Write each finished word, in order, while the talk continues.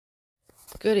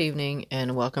Good evening,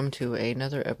 and welcome to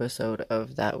another episode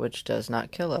of That Which Does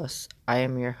Not Kill Us. I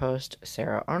am your host,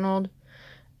 Sarah Arnold,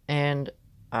 and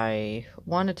I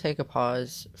want to take a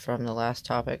pause from the last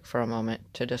topic for a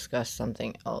moment to discuss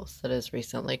something else that has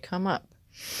recently come up.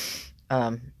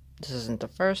 This isn't the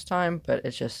first time, but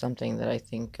it's just something that I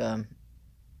think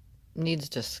needs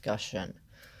discussion,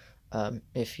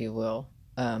 if you will.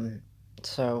 And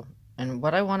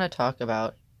what I want to talk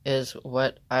about is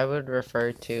what I would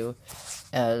refer to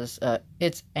as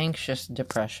it's anxious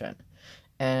depression.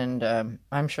 And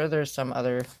I'm sure there's some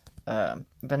other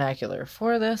vernacular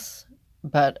for this,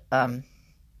 but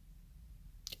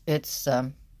it's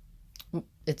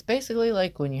basically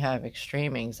like when you have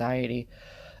extreme anxiety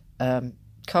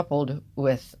coupled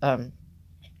with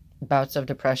bouts of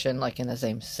depression, like in the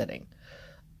same sitting.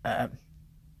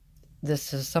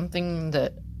 This is something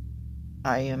that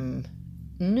I am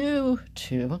new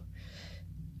to,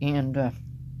 and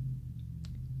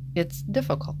it's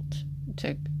difficult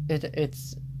to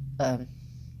it's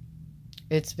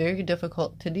very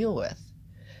difficult to deal with.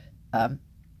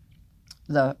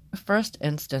 The first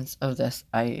instance of this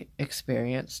I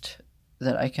experienced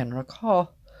that I can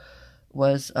recall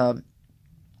was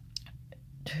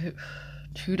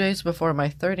 2 days before my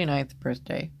 39th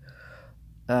birthday.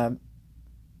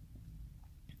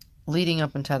 Leading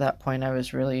up until that point, I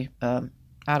was really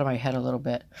out of my head a little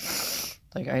bit.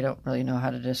 Like, I don't really know how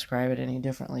to describe it any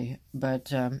differently, but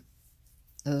this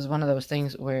is one of those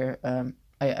things where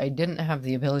I didn't have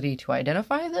the ability to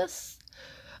identify this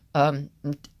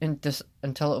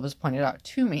until it was pointed out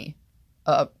to me,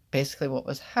 basically what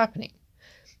was happening.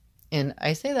 And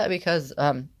I say that because,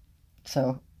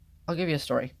 so I'll give you a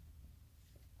story.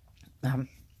 I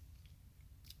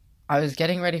was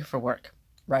getting ready for work,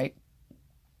 right?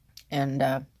 And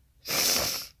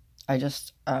I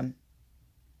just, I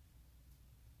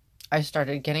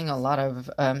started getting a lot of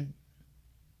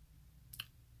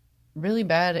really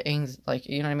bad like,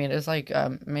 you know what I mean? It's like,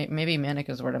 maybe manic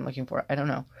is the word I'm looking for. I don't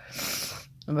know.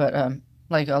 But,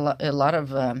 like a lot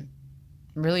of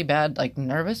really bad, like,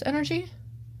 nervous energy.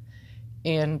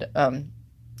 And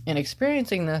in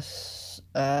experiencing this,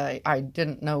 I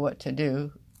didn't know what to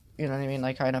do. You know what I mean?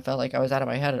 Like, kind of felt like I was out of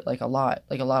my head, like a lot.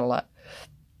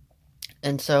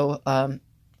 And so,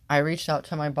 I reached out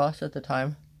to my boss at the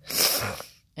time,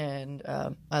 and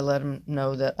I let him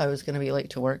know that I was going to be late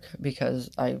to work because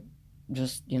I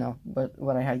just,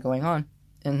 what I had going on.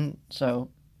 And so,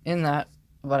 in that,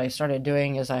 what I started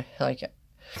doing is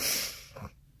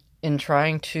in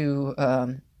trying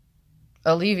to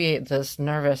alleviate this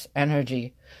nervous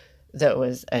energy that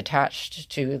was attached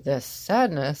to this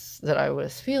sadness that I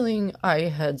was feeling, I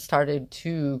had started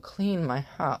to clean my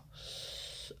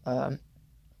house.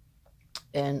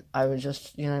 And I was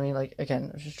just, like, again,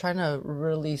 I was just trying to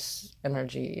release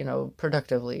energy,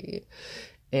 productively.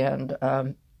 And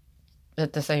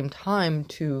at the same time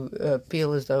to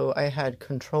feel as though I had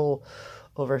control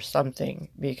over something,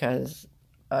 because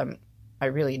I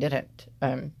really didn't,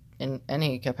 in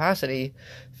any capacity,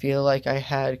 feel like I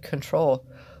had control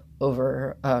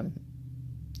over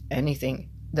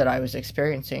anything that I was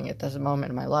experiencing at this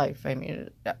moment in my life. I mean,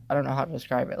 I don't know how to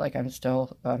describe it. Like, I'm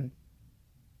still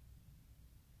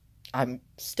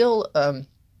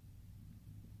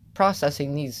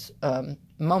processing these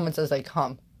moments as they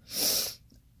come.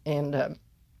 And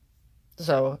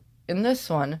so in this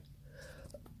one,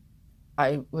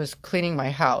 I was cleaning my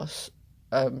house,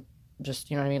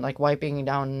 just, like, wiping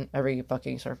down every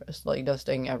fucking surface, like,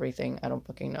 dusting everything. I don't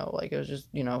fucking know. Like, it was just,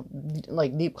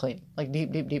 like, deep cleaning, like,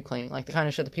 deep cleaning, like the kind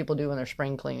of shit that people do when they're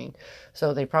spring cleaning.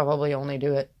 So they probably only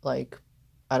do it, like,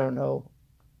 I don't know,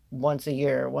 once a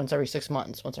year, once every 6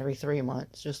 months, once every 3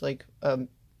 months, just like the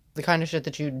kind of shit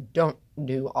that you don't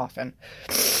do often,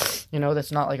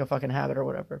 that's not like a fucking habit or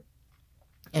whatever.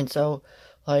 And so,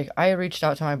 like, I reached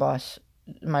out to my boss,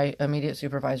 my immediate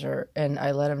supervisor, and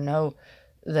I let him know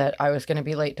that I was going to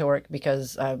be late to work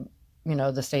because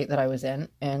the state that I was in.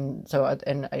 And so,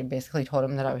 and I basically told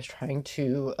him that I was trying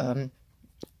to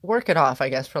work it off, I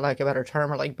guess, for lack of a better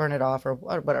term, or like burn it off or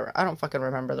whatever. I don't fucking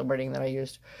remember the wording that I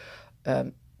used.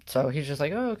 So he's just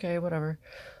like, oh, okay, whatever.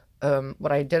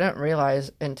 What I didn't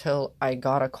realize until I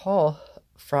got a call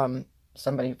from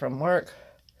somebody from work,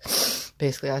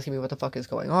 basically asking me what the fuck is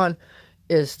going on,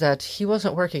 is that he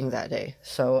wasn't working that day.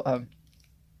 So,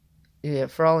 yeah,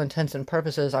 for all intents and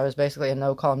purposes, I was basically a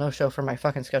no-call, no-show for my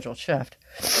fucking scheduled shift,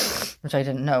 which I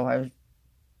didn't know. I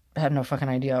had no fucking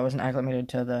idea. I wasn't acclimated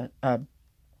to the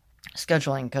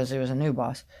scheduling because it was a new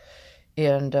boss.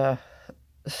 And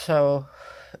so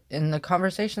in the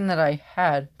conversation that I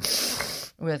had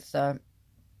with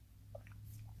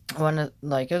one,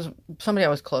 like, it was somebody I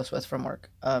was close with from work.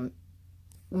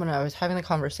 When I was having the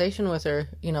conversation with her,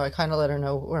 I kind of let her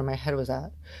know where my head was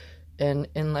at. And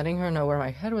in letting her know where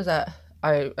my head was at,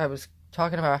 I was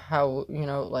talking about how,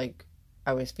 like,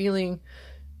 I was feeling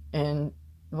and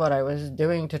what I was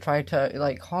doing to try to,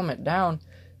 like, calm it down.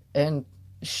 And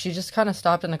she just kind of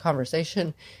stopped in the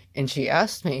conversation and she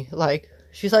asked me, like,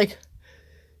 she's like,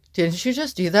 didn't you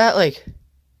just do that, like,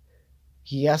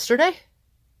 yesterday?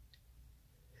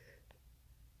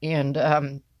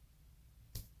 And,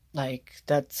 like,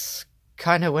 that's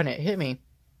kind of when it hit me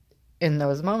in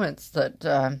those moments that,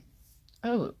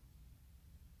 oh,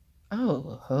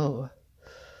 oh, oh,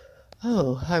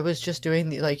 oh, I was just doing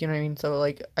the, like, you know what I mean? So,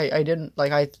 like, I didn't,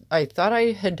 like, I thought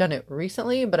I had done it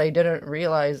recently, but I didn't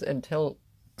realize until,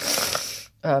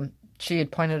 she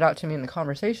had pointed out to me in the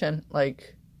conversation,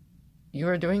 like, you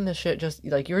were doing this shit just,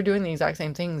 like, you were doing the exact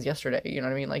same things yesterday, you know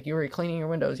what I mean? Like, you were cleaning your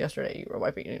windows yesterday, you were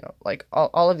wiping, like,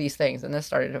 all of these things, and this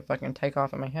started to fucking take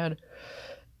off in my head,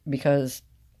 because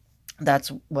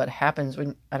that's what happens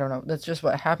when, I don't know, that's just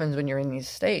what happens when you're in these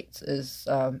states, is,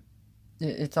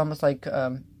 it's almost like,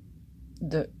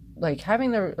 the, like,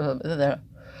 having the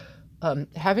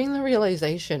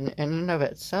realization in and of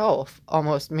itself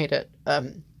almost made it,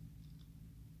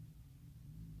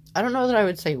 I don't know that I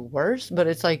would say worse, but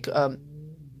it's like I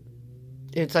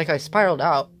spiraled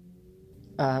out,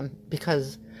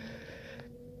 because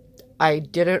I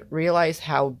didn't realize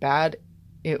how bad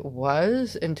it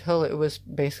was until it was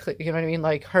basically, you know what I mean?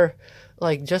 Like,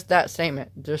 like, just that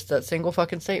statement, just that single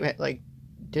fucking statement, like,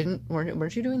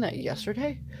 weren't you doing that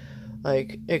yesterday?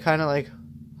 Like, it kind of like,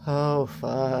 oh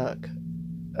fuck,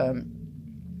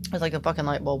 it's like a fucking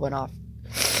light bulb went off.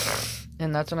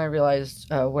 And that's when I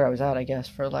realized where I was at, I guess,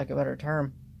 for lack of a better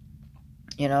term.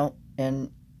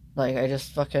 And, like, I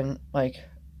just fucking, like,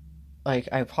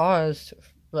 I paused,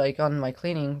 like, on my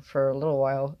cleaning for a little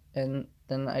while, and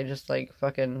then I just, like,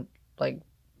 fucking, like,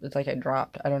 it's like I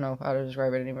dropped. I don't know how to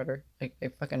describe it any better. Like, I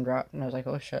fucking dropped, and I was like,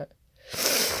 oh shit.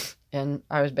 And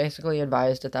I was basically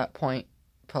advised at that point,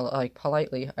 like,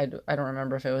 politely, I don't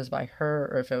remember if it was by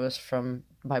her or if it was from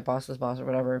my boss's boss or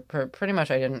whatever. Pretty much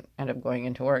I didn't end up going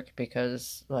into work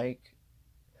because, like,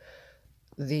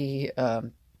 the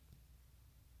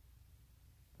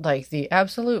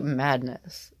absolute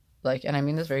madness, like, and I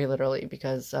mean this very literally,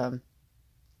 because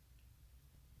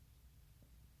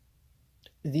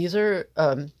these are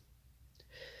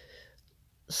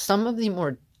some of the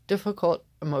more difficult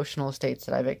emotional states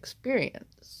that I've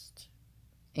experienced.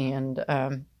 And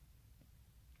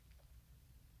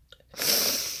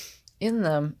in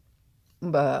them,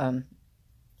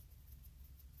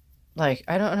 like,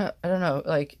 I don't know,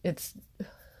 like, it's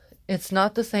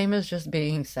not the same as just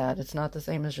being sad, it's not the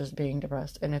same as just being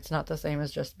depressed, and it's not the same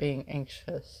as just being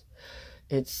anxious.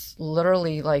 It's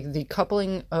literally like the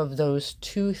coupling of those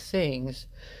two things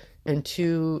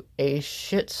into a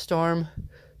shitstorm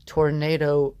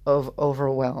tornado of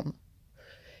overwhelm.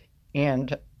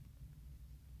 And,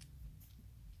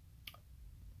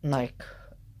 like,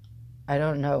 I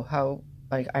don't know how,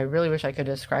 like, I really wish I could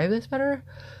describe this better,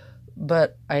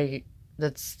 but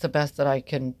that's the best that I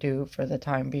can do for the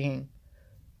time being.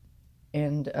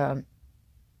 And,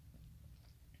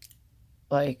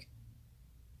 like,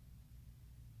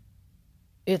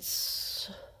 it's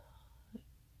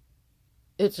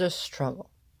a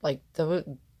struggle. Like,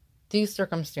 these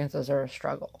circumstances are a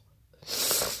struggle.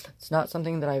 It's not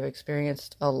something that I've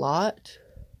experienced a lot,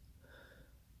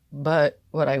 but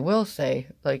what I will say,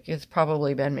 like, it's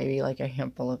probably been maybe like a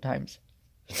handful of times.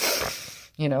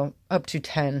 Up to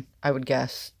 10, I would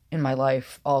guess, in my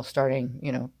life, all starting,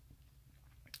 in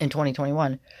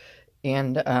 2021.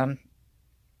 And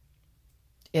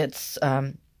it's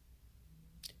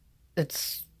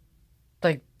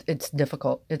like, it's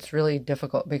difficult. It's really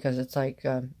difficult because it's like,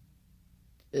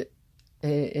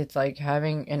 it's like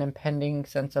having an impending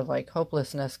sense of, like,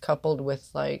 hopelessness coupled with,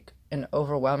 like, an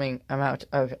overwhelming amount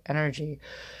of energy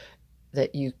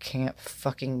that you can't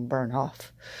fucking burn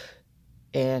off.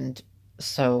 And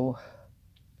so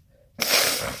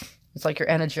it's like you're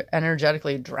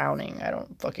energetically drowning. I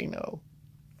don't fucking know.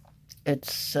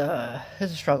 It's a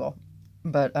struggle.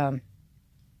 But I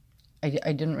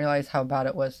didn't realize how bad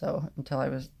it was, though, until I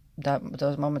was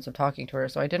those moments of talking to her.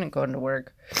 So I didn't go into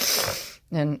work.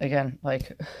 And again,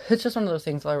 like, it's just one of those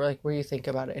things where you think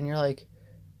about it and you're like,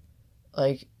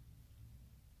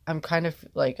 I'm kind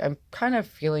of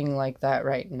feeling like that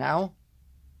right now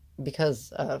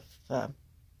because of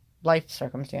life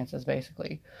circumstances,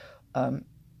 basically. Some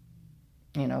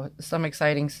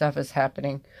exciting stuff is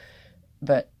happening,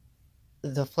 but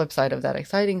the flip side of that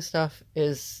exciting stuff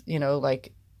is,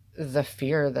 like, the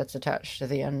fear that's attached to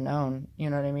the unknown, you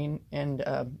know what I mean? And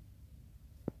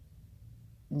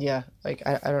yeah, like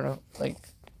I don't know, like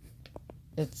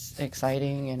it's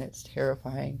exciting and it's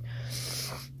terrifying,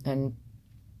 and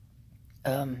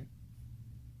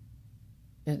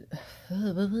it,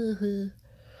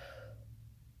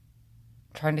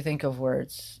 trying to think of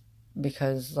words,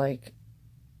 because like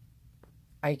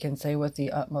I can say with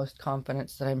the utmost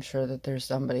confidence that I'm sure that there's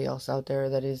somebody else out there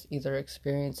that is either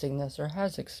experiencing this or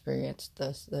has experienced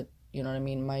this, that, you know what I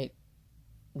mean, might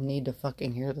need to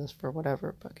fucking hear this for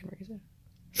whatever fucking reason.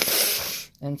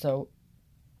 And so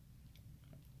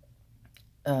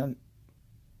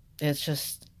it's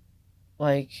just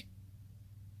like,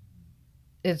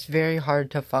 it's very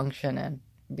hard to function in,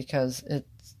 because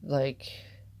it's like,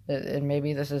 and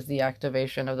maybe this is the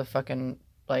activation of the fucking,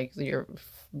 like, your,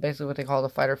 basically what they call the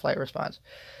fight or flight response.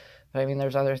 But I mean,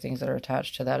 there's other things that are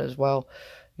attached to that as well,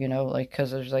 you know, like,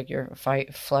 because there's like your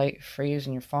fight, flight, freeze,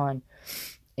 and your fawn.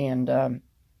 And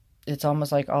it's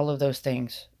almost like all of those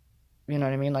things, you know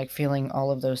what I mean, like feeling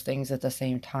all of those things at the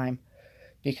same time.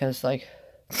 Because like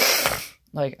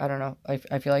I don't know, I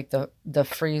feel like the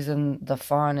freeze and the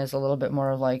fawn is a little bit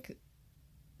more of like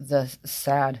the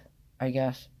sad, I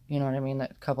guess, you know what I mean,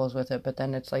 that couples with it. But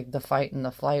then it's like the fight and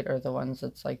the flight are the ones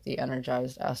that's like the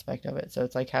energized aspect of it. So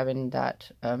it's like having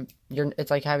that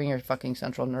it's like having your fucking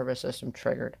central nervous system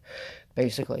triggered,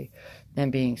 basically,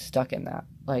 and being stuck in that,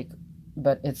 like.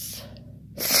 But it's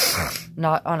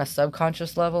not on a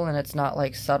subconscious level, and it's not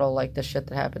like subtle like the shit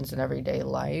that happens in everyday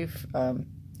life.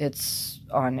 It's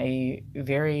on a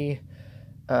very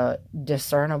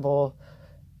discernible,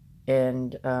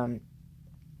 and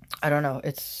I don't know,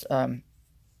 it's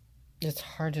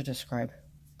hard to describe.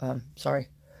 Sorry,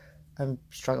 I'm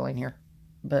struggling here,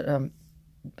 but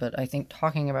I think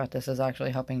talking about this is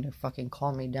actually helping to fucking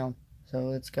calm me down,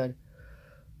 so it's good.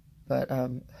 But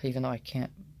even though I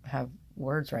can't have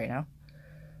words right now,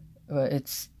 but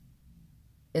it's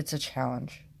a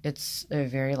challenge. It's a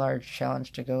very large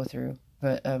challenge to go through.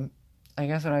 But I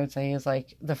guess what I would say is,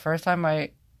 like, the first time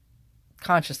I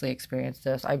consciously experienced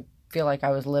this, I feel like I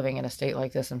was living in a state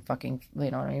like this in fucking, you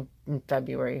know what I mean, in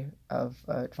February of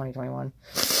 2021,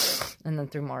 and then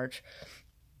through March.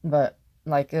 But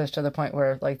like, it was to the point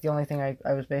where, like, the only thing I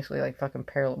was basically like fucking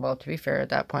paralyzed. Well, to be fair, at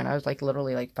that point I was like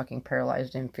literally like fucking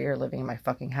paralyzed in fear, living in my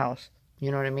fucking house. You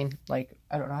know what I mean? Like,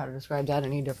 I don't know how to describe that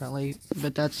any differently,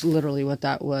 but that's literally what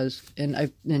that was.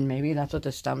 And maybe that's what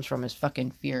this stems from, is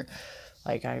fucking fear.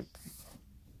 Like,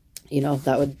 you know,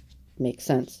 that would make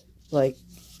sense. Like,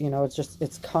 you know,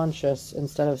 it's conscious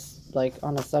instead of like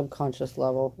on a subconscious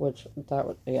level, which that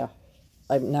would, yeah.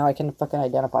 Now I can fucking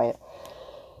identify it.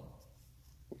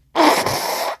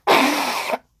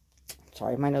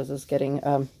 Sorry, my nose is getting,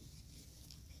 I'm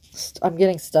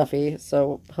getting stuffy,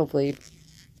 so hopefully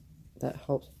that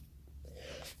helps.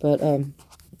 But I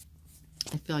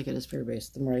feel like it is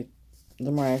fear-based.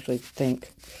 The more I actually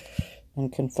think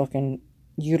and can fucking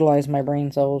utilize my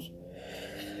brain cells.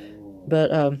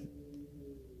 But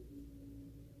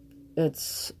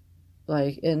it's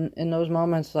like in those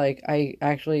moments, like, I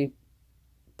actually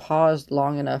paused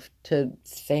long enough to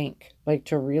think, like,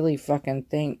 to really fucking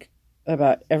think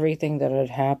about everything that had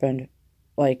happened,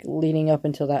 like, leading up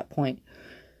until that point,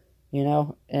 you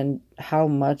know, and how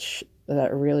much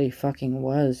that really fucking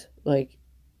was, like.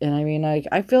 And I mean, like,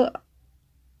 I feel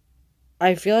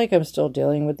like I'm still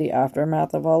dealing with the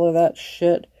aftermath of all of that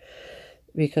shit,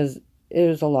 because it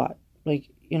was a lot, like,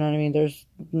 you know what I mean, there's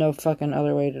no fucking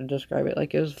other way to describe it.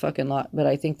 Like, it was a fucking lot. But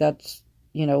I think that's,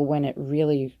 you know, when it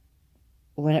really,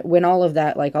 when all of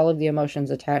that, like, all of the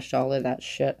emotions attached to all of that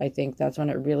shit, I think that's when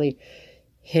it really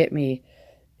hit me,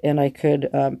 and I could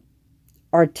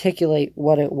articulate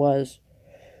what it was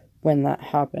when that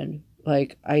happened.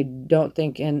 Like, I don't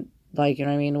think, in, like, you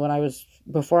know what I mean,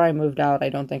 before I moved out, I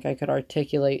don't think I could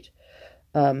articulate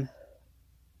the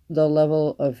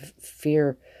level of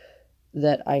fear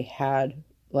that I had.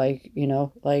 Like, you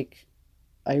know, like,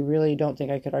 I really don't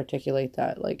think I could articulate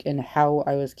that, like, and how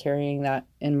I was carrying that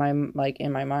in my, like,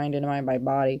 in my mind and in my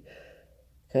body.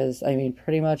 Because, I mean,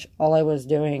 pretty much all I was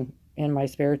doing in my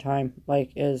spare time,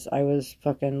 like, is I was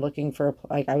fucking looking for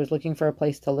a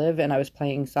place to live, and I was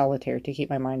playing solitaire to keep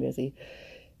my mind busy.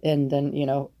 And then, you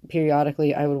know,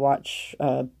 periodically I would watch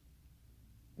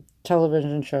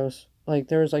television shows. Like,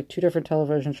 there was like 2 different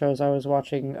television shows I was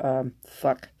watching.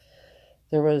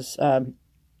 There was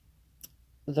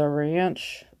The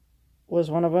Ranch was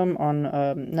one of them on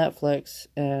Netflix,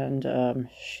 and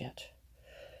shit,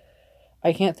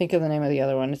 I can't think of the name of the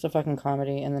other one. It's a fucking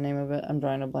comedy, and the name of it I'm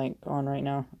drawing a blank on right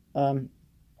now. The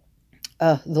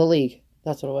League.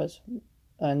 That's what it was.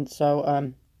 And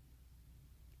so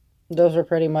those were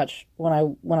pretty much when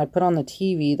I put on the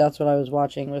TV, that's what I was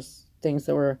watching, was things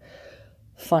that were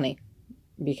funny,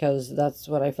 because that's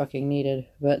what I fucking needed.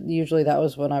 But usually that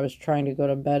was when I was trying to go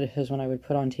to bed, is when I would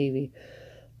put on TV.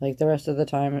 Like, the rest of the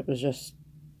time it was just,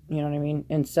 you know what I mean,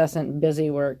 incessant busy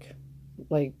work,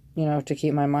 like, you know, to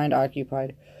keep my mind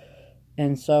occupied.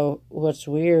 And so what's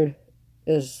weird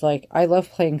is, like, I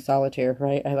love playing solitaire,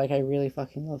 right? I really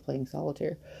fucking love playing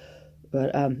solitaire.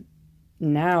 But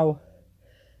now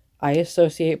I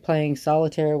associate playing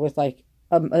solitaire with, like,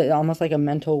 almost like a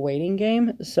mental waiting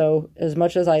game. So as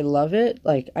much as I love it,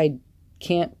 like, I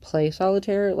can't play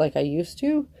solitaire like I used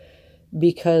to,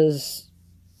 because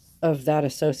of that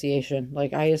association.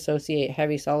 Like, I associate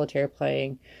heavy solitaire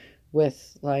playing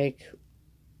with, like,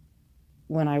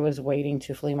 when I was waiting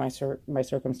to flee my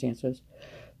circumstances,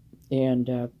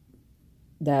 and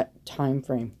that time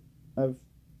frame of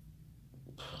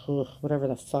whatever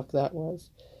the fuck that was.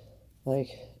 Like,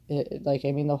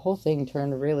 I mean, the whole thing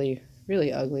turned really,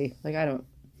 really ugly. Like,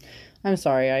 I'm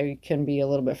sorry, I can be a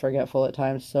little bit forgetful at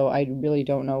times, so I really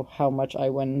don't know how much I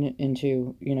went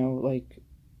into, you know, like,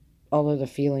 all of the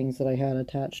feelings that I had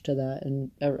attached to that.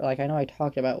 And, like, I know I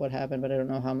talked about what happened, but I don't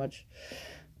know how much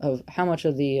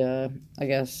of the I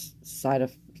guess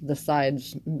sides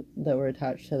that were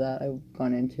attached to that I've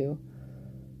gone into.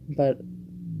 But,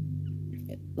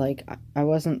 like, I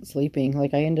wasn't sleeping.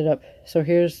 Like, I ended up,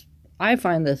 I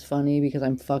find this funny because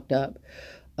I'm fucked up.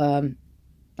 I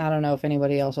don't know if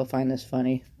anybody else will find this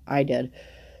funny. I did.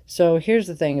 So here's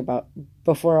the thing about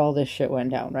before all this shit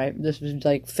went down, right? This was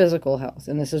like physical health,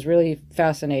 and this is really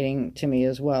fascinating to me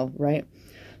as well, right?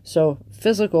 So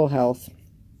physical health,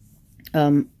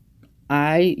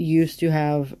 I used to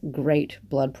have great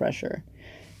blood pressure.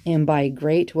 And by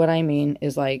great, what I mean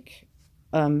is, like,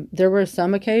 there were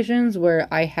some occasions where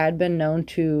I had been known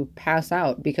to pass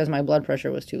out because my blood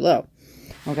pressure was too low.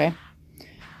 Okay?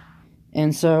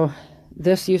 And so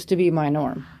this used to be my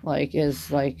norm. Like,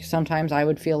 sometimes I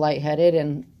would feel lightheaded,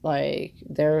 and, like,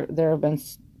 there have been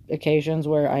occasions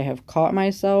where I have caught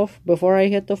myself before I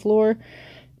hit the floor,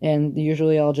 and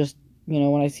usually I'll just, you know,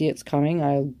 when I see it's coming,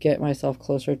 I'll get myself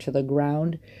closer to the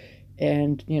ground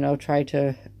and, you know, try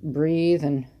to breathe,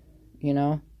 and, you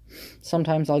know,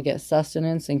 sometimes I'll get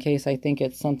sustenance in case I think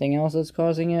it's something else that's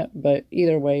causing it. But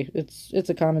either way, it's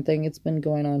a common thing. It's been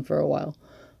going on for a while.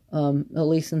 At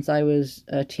least since I was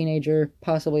a teenager,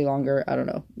 possibly longer. I don't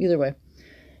know. Either way.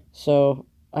 So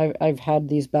I've had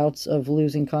these bouts of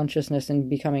losing consciousness and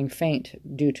becoming faint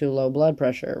due to low blood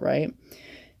pressure, right?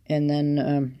 And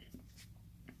then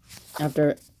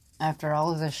after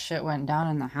all of this shit went down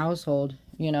in the household,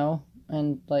 you know,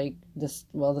 and, like, the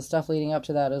stuff leading up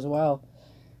to that as well,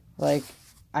 like,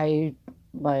 I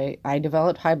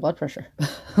developed high blood pressure.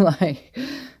 Like,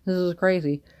 this is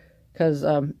crazy, because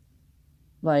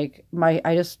like,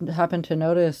 I just happened to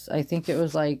notice, I think it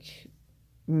was like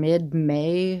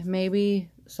mid-May,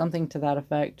 maybe, something to that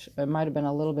effect. It might have been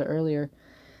a little bit earlier,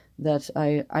 that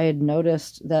I had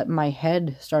noticed that my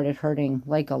head started hurting,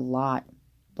 like, a lot.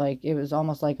 Like, it was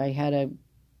almost like I had a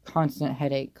constant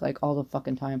headache, like, all the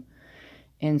fucking time.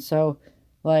 And so,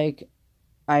 like,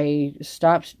 I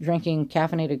stopped drinking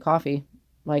caffeinated coffee.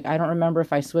 Like, I don't remember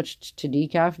if I switched to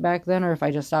decaf back then or if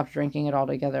I just stopped drinking it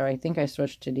altogether. I think I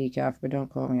switched to decaf, but don't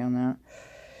quote me on that.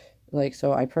 Like,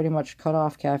 so I pretty much cut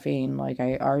off caffeine. Like,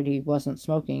 I already wasn't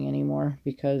smoking anymore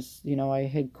because, you know, I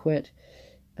had quit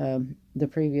the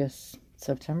previous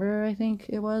September, I think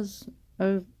it was.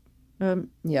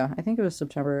 Yeah, I think it was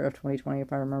September of 2020,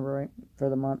 if I remember right, for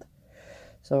the month.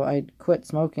 So I quit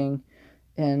smoking,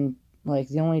 and, like,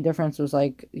 the only difference was,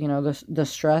 like, you know, the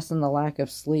stress and the lack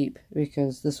of sleep,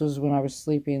 because this was when I was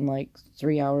sleeping, like,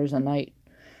 3 hours a night.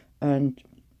 And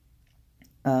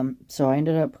so I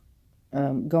ended up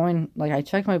going, like, I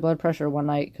checked my blood pressure one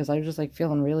night because I was just, like,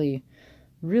 feeling really,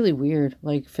 really weird,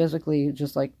 like, physically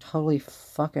just, like, totally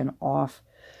fucking off.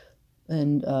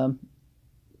 And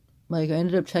like, I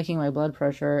ended up checking my blood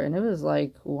pressure, and it was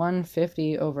like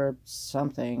 150 over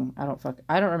something. I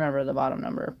don't remember the bottom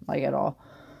number, like, at all.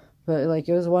 But, like,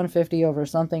 it was 150 over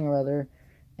something or other.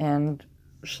 And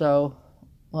so,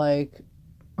 like,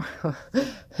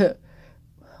 I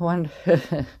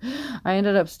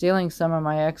ended up stealing some of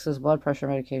my ex's blood pressure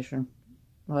medication.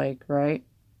 Like, right?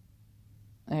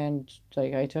 And,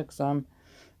 like, I took some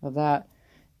of that.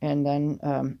 And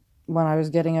then, when I was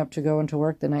getting up to go into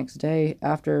work the next day,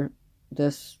 after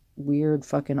this weird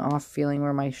fucking off feeling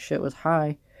where my shit was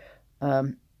high,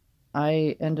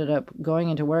 I ended up going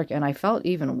into work, and I felt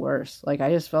even worse. Like,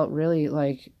 I just felt really,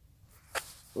 like,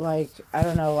 I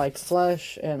don't know, like,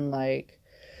 flush, and, like,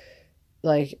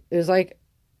 it was like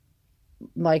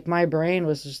my brain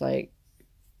was just, like,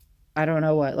 I don't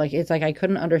know what. Like, it's like I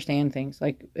couldn't understand things.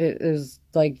 Like, it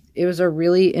was a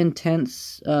really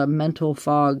intense mental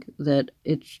fog that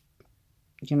it's,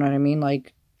 you know what I mean?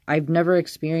 Like, I've never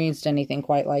experienced anything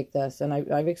quite like this. And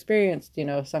I've experienced,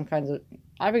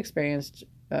 I've experienced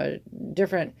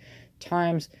different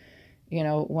times,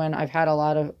 when I've had a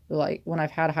lot of, like, when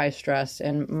I've had high stress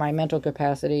and my mental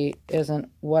capacity isn't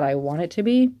what I want it to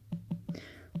be.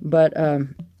 But,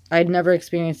 I'd never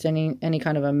experienced any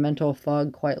kind of a mental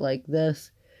fog quite like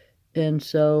this. And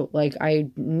so, like, I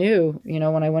knew,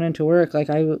 when I went into work, like,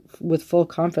 with full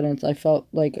confidence, I felt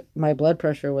like my blood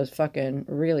pressure was fucking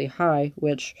really high,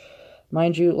 which,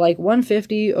 mind you, like,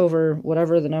 150 over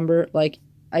whatever the number, like,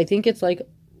 I think it's, like,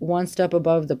 one step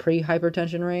above the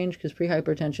pre-hypertension range, because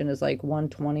pre-hypertension is, like,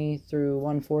 120 through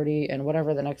 140, and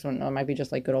whatever the next one, might be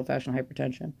just, like, good old-fashioned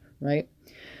hypertension, right?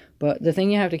 But the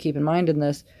thing you have to keep in mind in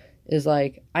this is,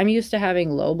 like, I'm used to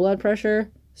having low blood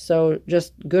pressure, so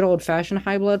just good old-fashioned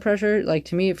high blood pressure, like,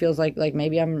 to me it feels like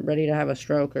maybe I'm ready to have a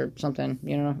stroke or something,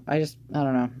 I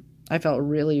don't know. I felt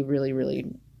really, really, really,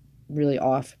 really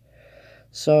off.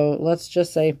 So let's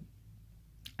just say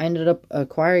I ended up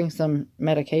acquiring some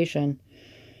medication,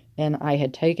 and I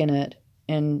had taken it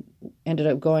and ended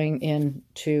up going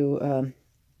into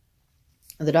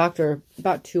the doctor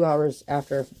about 2 hours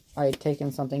after I had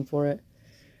taken something for it.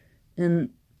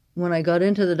 And when I got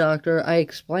into the doctor, I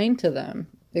explained to them,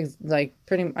 I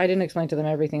didn't explain to them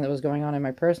everything that was going on in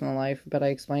my personal life, but I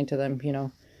explained to them,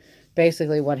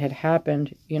 basically what had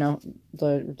happened,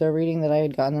 the reading that I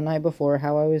had gotten the night before,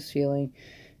 how I was feeling,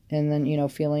 and then,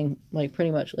 feeling like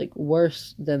pretty much like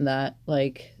worse than that,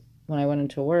 like when I went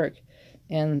into work.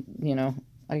 And,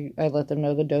 I let them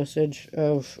know the dosage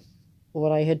of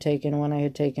what I had taken, when I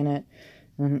had taken it,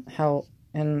 and how,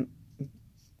 and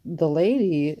the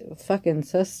lady fucking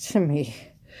says to me,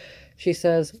 she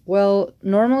says, well,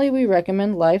 normally we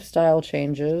recommend lifestyle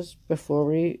changes before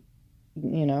we,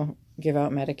 give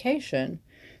out medication.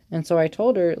 And so I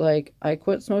told her, like, I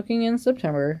quit smoking in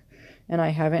September, and I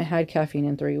haven't had caffeine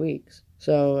in 3 weeks.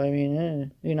 So, I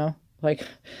mean, like,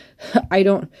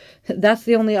 that's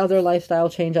the only other lifestyle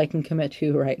change I can commit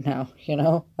to right now,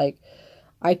 like,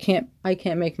 I can't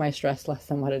make my stress less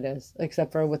than what it is,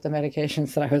 except for with the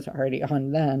medications that I was already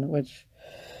on then, which,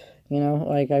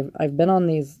 like, I've been on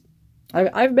these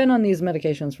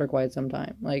medications for quite some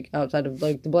time. Like, outside of,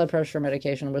 like, the blood pressure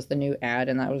medication was the new ad,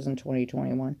 and that was in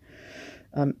 2021,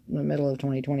 the middle of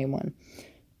 2021.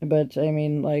 But, I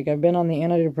mean, like, I've been on the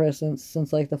antidepressants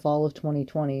since, like, the fall of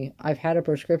 2020. I've had a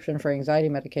prescription for anxiety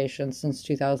medication since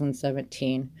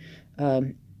 2017.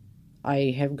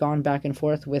 I have gone back and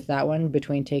forth with that one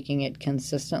between taking it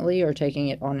consistently or taking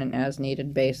it on an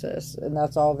as-needed basis. And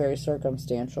that's all very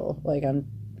circumstantial. Like, in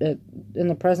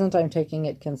the present, I'm taking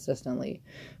it consistently.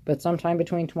 But sometime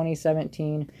between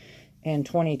 2017 and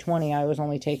 2020, I was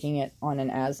only taking it on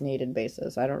an as-needed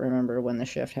basis. I don't remember when the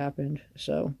shift happened.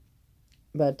 So,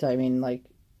 but, I mean, like,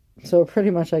 so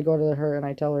pretty much I go to her and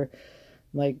I tell her,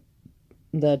 like,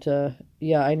 that,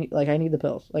 yeah, I need the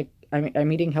pills. Like,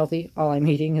 I'm eating healthy. All I'm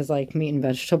eating is, like, meat and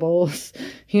vegetables,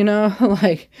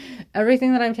 like,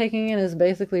 everything that I'm taking in is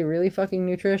basically really fucking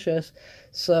nutritious.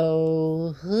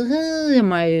 So,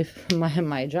 my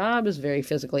job is very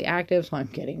physically active, so I'm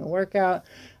getting a workout.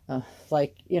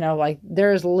 Like,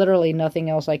 there's literally nothing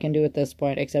else I can do at this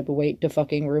point except wait to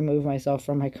fucking remove myself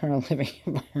from my current living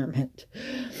environment,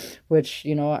 which,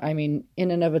 I mean,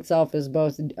 in and of itself is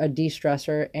both a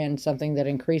de-stressor and something that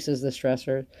increases the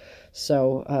stressor.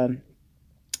 So,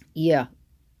 yeah,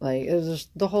 like, it was just,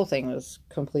 the whole thing was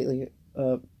completely,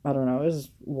 I don't know, it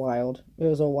was wild. It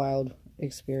was a wild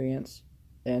experience,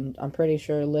 and I'm pretty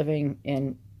sure living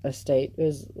in a state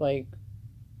is, like,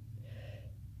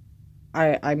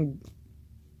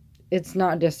 it's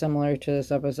not dissimilar to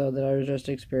this episode that I was just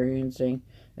experiencing,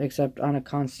 except on a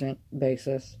constant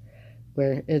basis,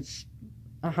 where it's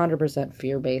 100%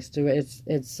 fear-based.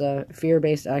 It's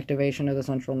fear-based activation of the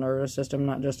central nervous system,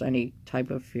 not just any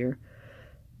type of fear.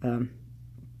 And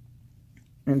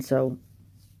so,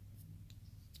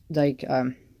 like,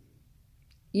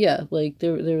 yeah, like,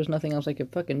 there was nothing else I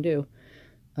could fucking do.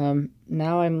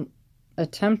 Now I'm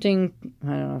attempting, I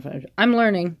don't know if I'm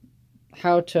learning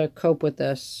how to cope with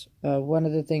this. One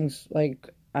of the things, like,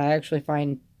 I actually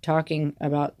find talking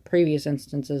about previous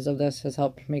instances of this has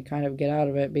helped me kind of get out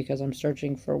of it, because I'm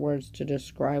searching for words to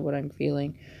describe what I'm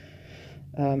feeling.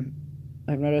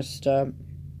 I've noticed,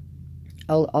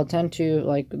 I'll tend to,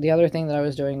 like, the other thing that I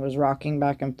was doing was rocking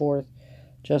back and forth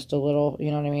just a little, you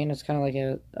know what I mean? It's kind of like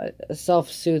a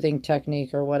self-soothing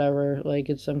technique or whatever. Like,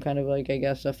 it's some kind of, like, I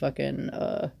guess a fucking,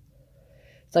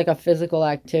 it's like a physical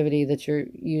activity that you're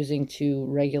using to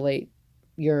regulate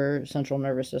your central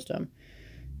nervous system.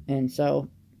 And so,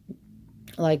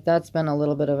 like, that's been a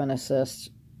little bit of an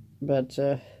assist, but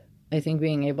I think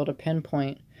being able to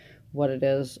pinpoint what it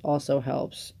is also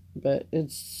helps. But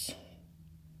it's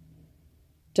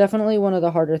definitely one of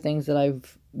the harder things that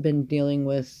I've been dealing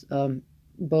with,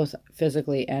 both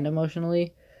physically and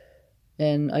emotionally.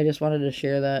 And I just wanted to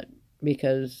share that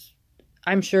because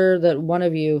I'm sure that one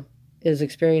of you is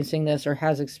experiencing this or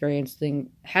is experiencing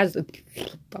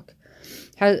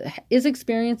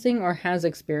or has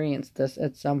experienced this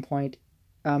at some point.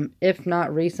 If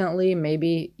not recently,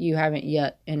 maybe you haven't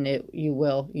yet, and you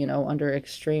will, under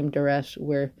extreme duress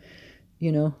where,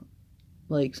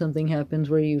 like something happens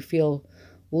where you feel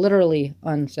literally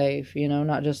unsafe,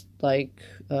 not just like,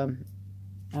 I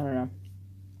don't know,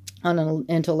 on an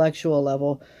intellectual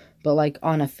level, but like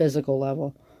on a physical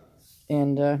level.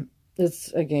 And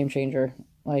it's a game changer.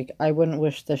 Like, I wouldn't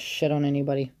wish this shit on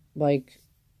anybody. Like,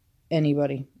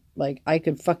 anybody. Like, I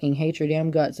could fucking hate your damn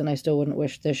guts and I still wouldn't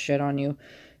wish this shit on you,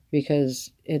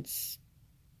 because it's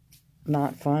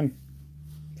not fun,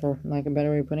 for like a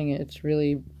better way of putting it. It's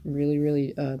really, really,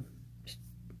 really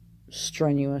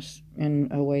strenuous in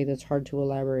a way that's hard to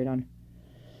elaborate on.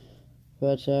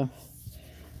 But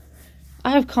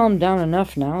I have calmed down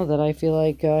enough now that I feel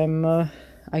like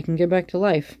I can get back to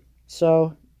life.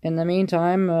 So, in the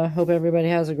meantime, hope everybody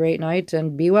has a great night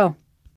and be well.